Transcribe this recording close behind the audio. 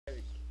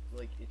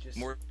just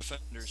more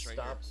defenders right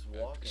here. stops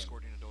walking.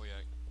 Escorting a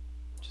Doyak.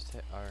 Just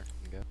hit R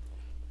and go.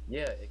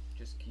 Yeah, it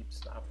just keeps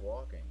stop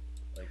walking.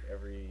 Like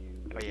every.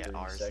 Oh yeah, 30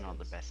 R is seconds. not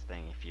the best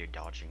thing if you're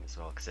dodging as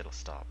well, because it'll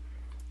stop.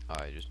 Oh,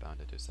 I just bound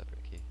it to a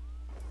separate key.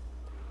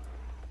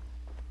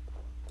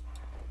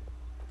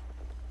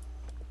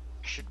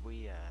 Should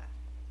we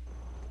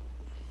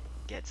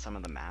get some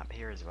of the map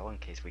here as well in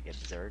case we get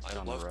zerged I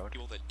on the love road?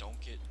 people that don't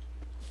get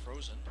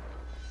frozen.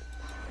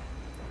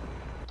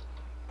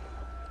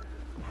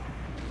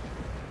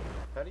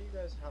 How do you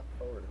guys hop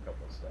forward a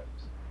couple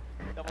steps?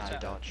 Double tap.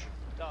 Dodge.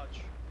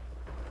 Dodge.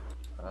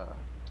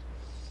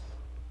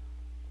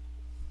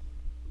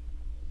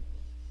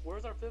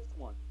 Where's our fifth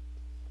one?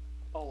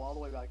 Oh, all the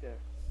way back there.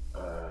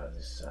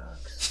 This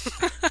sucks.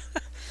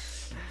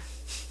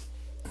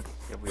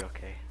 You'll be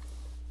okay.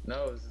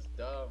 No, this is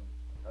dumb.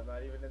 I'm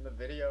not even in the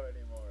video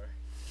anymore.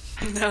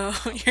 No,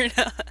 you're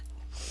not.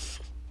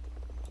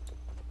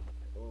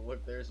 Oh,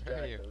 look, there's Jack,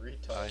 Where are you? the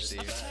retard. I is see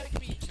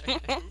you.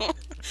 back.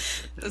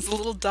 There's a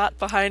little dot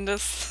behind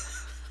us.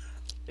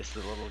 It's the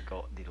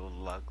little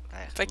lug.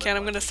 If I can,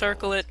 I'm gonna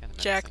circle it. Kinda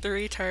Jack the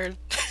retard.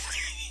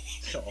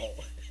 Oh.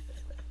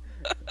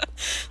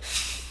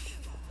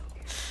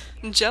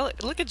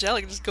 Jellic, look at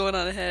Jellic just going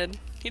on ahead.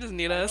 He doesn't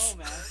need us. I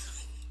know,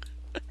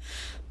 man.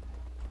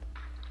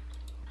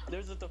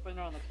 There's a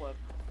defender on the cliff.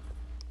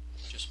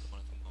 Just one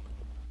at the moment.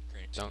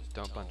 Great.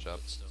 Don't bunch up.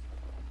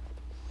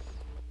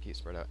 Keep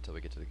spread out until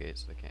we get to the gate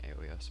so they can't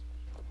AoE us.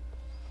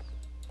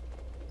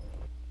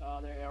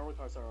 Their arrow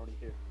cards are already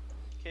here.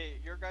 Okay,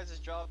 your guys'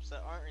 jobs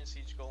that aren't in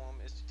Siege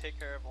Golem is to take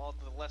care of all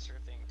the lesser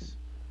things.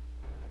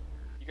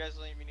 You guys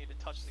don't even need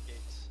to touch the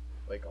gates.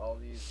 Like all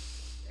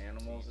these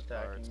animals These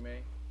attacking guards. me.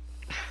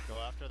 Go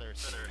after their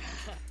center.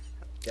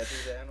 Get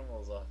these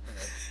animals off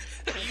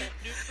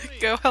me.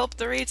 Go help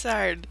the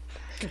retard.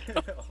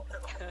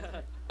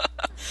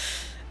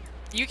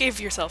 You gave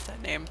yourself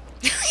that name.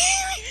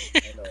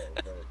 I know,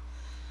 but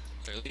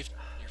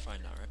You're fine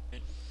now,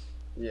 right?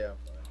 yeah, I'm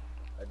fine.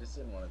 I just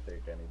didn't want to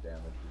take any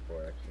damage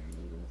before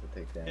actually needing to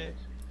take Okay, damage.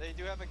 they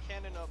do have a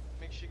cannon up.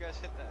 Make sure you guys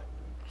hit that.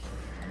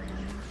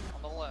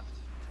 On the left.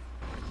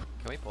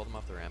 Can we pull them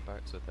off the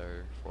ramparts with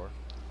our 4?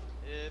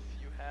 If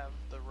you have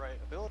the right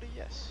ability,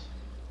 yes.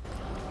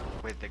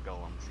 With the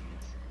golems.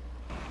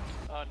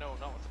 No,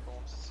 not with the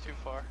golems. It's too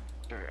far.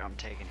 Sure, I'm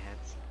taking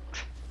hits.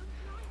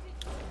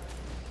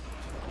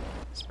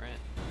 Sprint.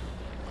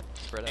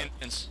 Spread out.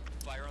 And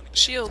fire on the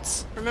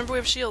Shields. Remember we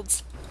have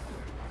shields.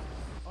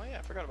 Oh yeah,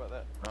 I forgot about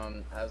that.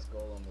 As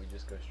Golem, we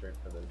just go straight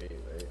for the gate,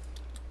 right?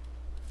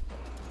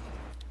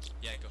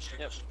 Yeah, go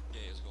straight. Yep. Yeah,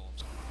 as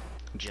golems.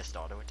 Just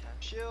auto attack.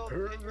 Shield,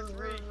 hit your 3.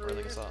 Rolling Hit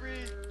your assault.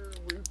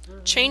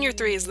 3. Chain your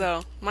 3s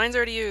though. Mine's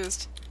already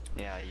used.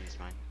 Yeah, I used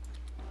mine.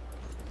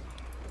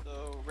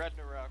 So,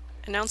 Ragnarok.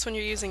 Announce when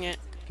you're using it.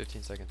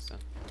 15 seconds done.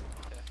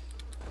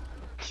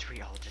 Should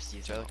we all just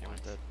use Jellic, it you're at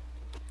once? dead.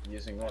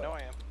 Using I what? know I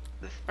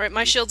am. Alright,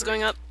 my shield's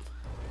going up.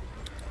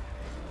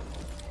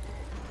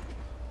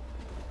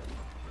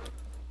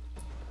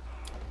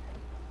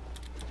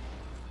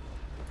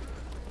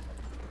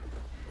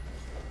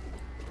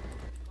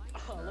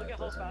 Look at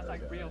how doesn't fast really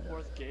that go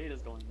reinforced gate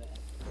is going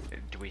down.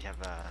 Do we have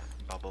a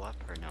bubble up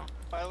or no?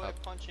 By the way,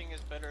 Up. punching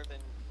is better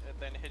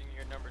than hitting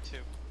your number 2.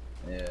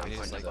 Yeah, I'm it's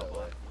putting that a bubble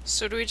way. up.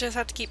 So do we just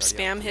have to keep It's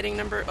already spam up. hitting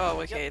number?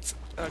 Oh, okay, it's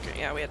okay.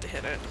 Yeah, we have to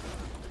hit it.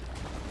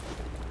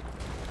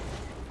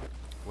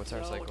 What's our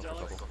No, cycle for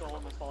Jellic's bubble?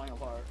 golem is falling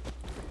apart.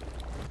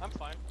 I'm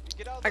fine.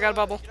 Get out of I got a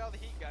bubble. Get out of the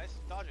heat, guys.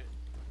 Dodge it.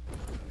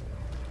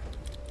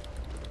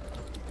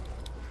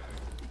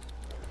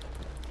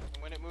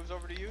 And when it moves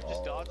over to you,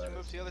 just Oh, dodge that and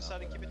move is to the other not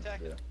side and what keep I meant to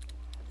attacking. do.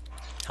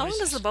 How long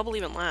does the bubble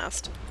even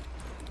last?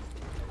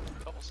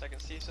 Couple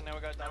seconds. See, so now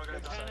we got down to the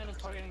The other side. cannon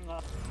is targeting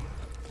left.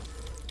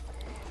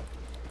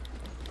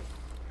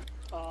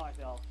 Oh, I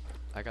fell.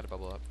 I got a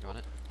bubble up. You want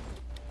it?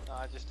 No,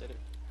 I just did it.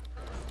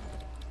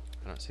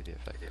 I don't see the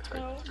effect.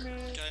 Help me.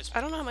 Guys,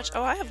 I don't know how much.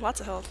 Oh, I have lots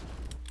of health.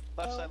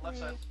 Left side, left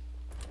side.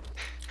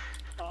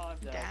 Oh, I'm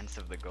dead. Dance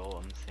of the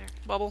golems here.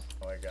 Bubble.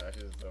 Oh my gosh,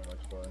 this is so much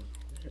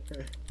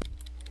fun.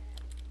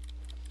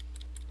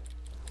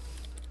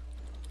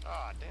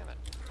 Ah, damn it.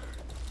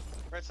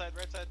 Right side,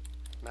 right side.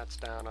 Matt's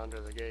down under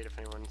the gate if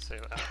anyone's say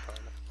that part.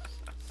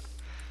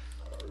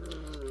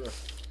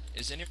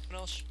 is anyone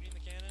else shooting the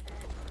cannon?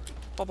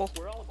 Bubble.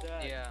 We're all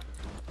dead. Yeah.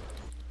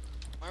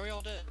 Why are we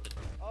all dead?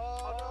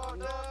 Oh,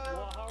 no, no!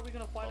 Well, how are we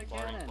gonna fight a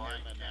cannon?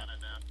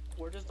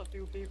 We're just a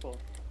few people.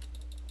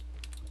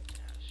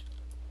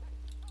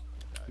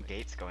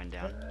 Gate's going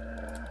down.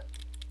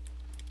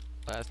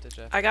 Last ditch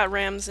I got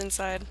rams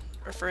inside,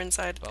 or for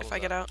inside, if Bubbles I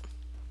get up.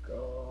 out.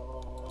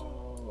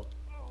 Go.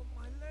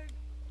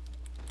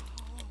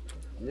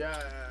 Yeah.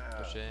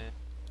 Push in.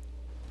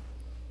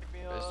 Pick me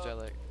Where's up.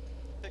 Jellic?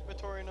 Pick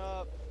Matorian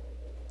up.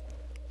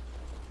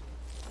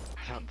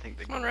 I don't think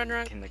the Come on,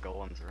 Ragnarok. can the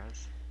golems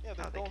res. Yeah,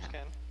 the Oh, they golems can.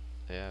 can.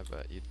 Yeah,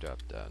 but you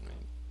dropped down. I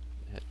mean,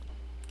 hit.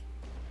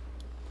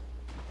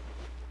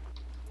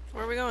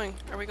 Where are we going?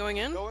 Are we going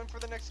in? Go in for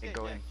the next Yeah, gate.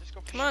 go Yeah, in. just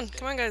go for Come the on, next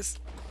come on, guys.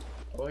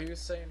 Well, he was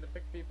saying to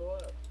pick people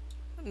up.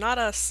 Not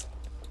us.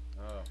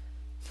 Oh.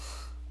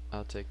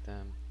 I'll take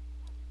them.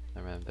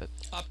 Never mind, I'm dead.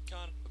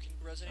 Opcon, can you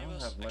res any I of don't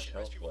us? have much Actually,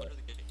 res health people under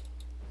left. the gate.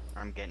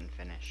 I'm getting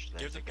finished.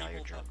 There's the a guy who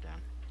people dropped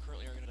down.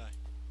 Currently are gonna die.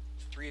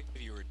 3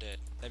 of you are dead.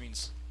 That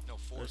means, no,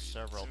 4 There's of you.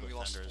 several Assuming we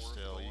lost defenders 4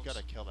 still. You golems.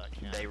 gotta kill that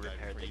cannon They guy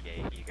repaired before the you-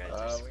 gate. You guys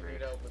are We screwed.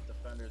 need help with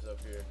defenders up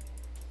here.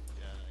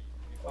 Yeah,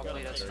 you Oh,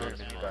 gotta that's take fine. those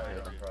You people got out it,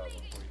 no problem.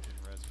 before you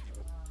can res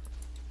people.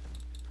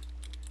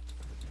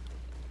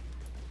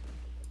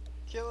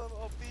 Kill him,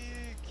 OP!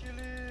 Kill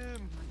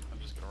him! I'm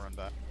just gonna run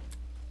back.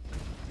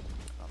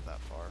 Not that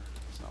far.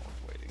 It's not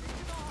worth waiting.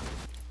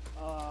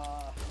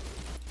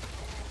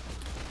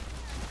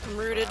 I'm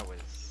rooted. That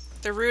was...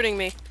 They're rooting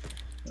me.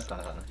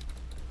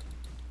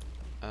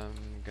 I'm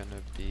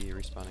gonna be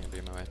respawning and be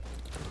on my way.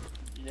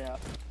 Yeah,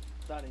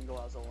 that didn't go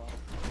out so well.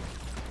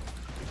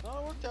 Oh,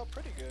 it worked out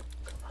pretty good.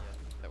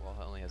 That wall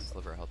only has a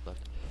sliver of health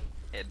left.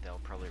 They'll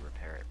probably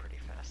repair it pretty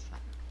fast then.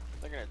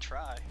 They're gonna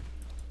try.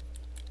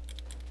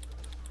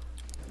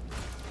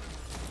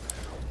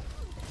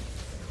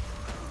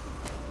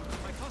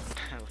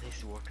 At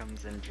least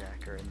Wookums and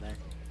Jack are in there.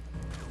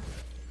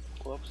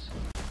 Whoops.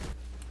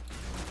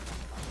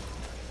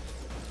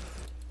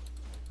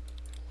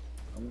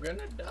 I'm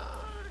gonna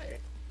die.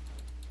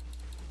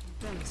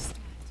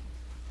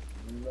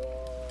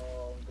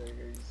 No, I'm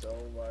taking so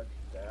much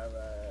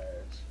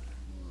damage.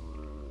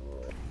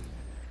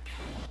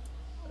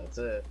 That's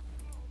it.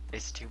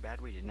 It's too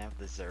bad we didn't have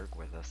the Zerg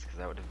with us, because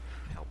that would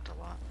have helped a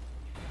lot.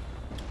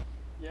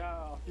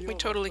 Yeah, a few We of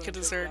us totally couldn't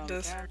could have take zerged down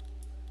this. Karen.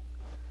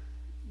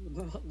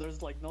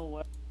 There's like no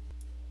way.